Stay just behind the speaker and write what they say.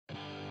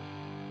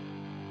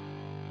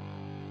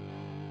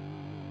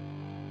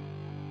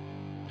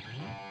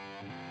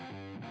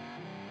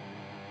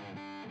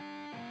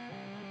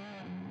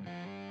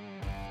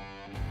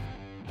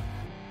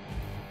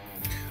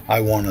I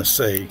want to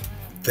say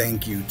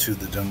thank you to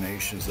the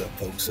donations that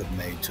folks have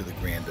made to the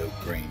Grand Oak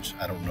Grange.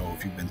 I don't know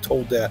if you've been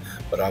told that,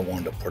 but I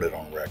wanted to put it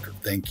on record.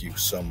 Thank you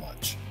so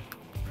much.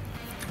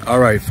 All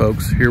right,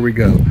 folks, here we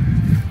go.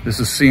 This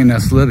is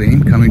CNS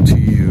Living coming to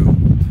you,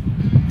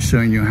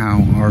 showing you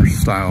how our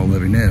style of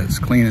living is.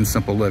 Clean and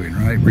simple living,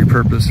 right?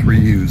 Repurpose,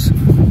 reuse.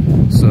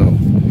 So,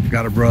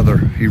 got a brother,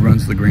 he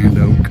runs the Grand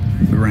Oak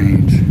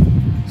Grange,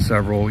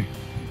 several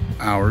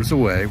hours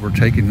away. We're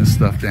taking this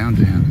stuff down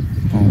to him.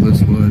 All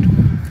this wood,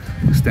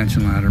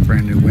 extension ladder,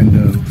 brand new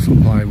window,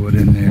 some plywood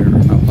in there,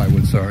 not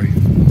plywood, sorry.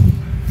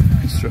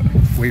 It's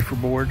wafer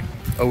board,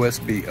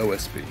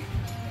 OSB.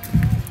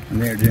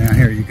 And there down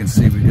here you can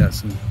see we got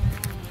some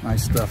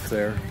nice stuff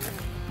there.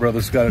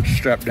 Brother's got it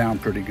strapped down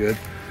pretty good.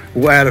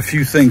 We'll add a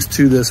few things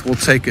to this. We'll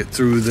take it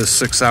through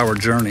this 6-hour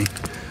journey.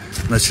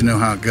 Let you know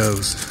how it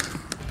goes.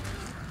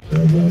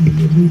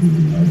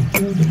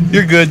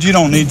 You're good, you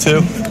don't need to.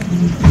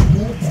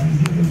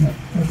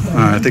 All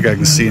right, I think I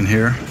can see in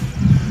here.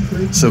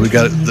 So we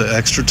got the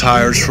extra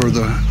tires for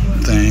the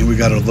thing. We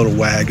got a little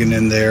wagon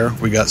in there.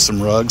 We got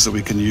some rugs that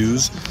we can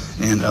use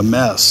and a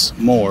mess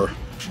more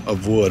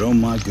of wood. Oh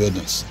my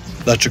goodness.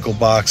 Electrical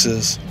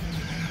boxes.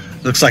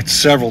 Looks like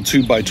several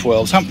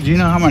 2x12s. Do you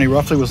know how many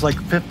roughly? Was like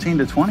 15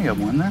 to 20 of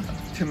them, wasn't there?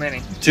 Too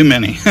many. Too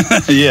many.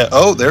 Yeah.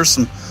 Oh, there's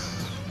some.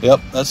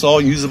 Yep, that's all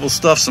usable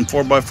stuff. Some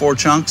 4x4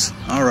 chunks.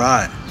 All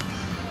right.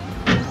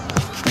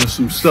 There's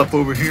some stuff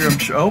over here. I'm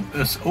sure. Oh,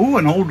 it's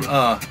an old.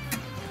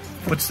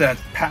 What's that?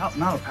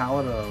 Not a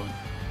pallet.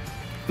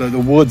 The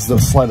woods that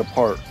slide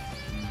apart.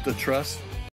 The truss.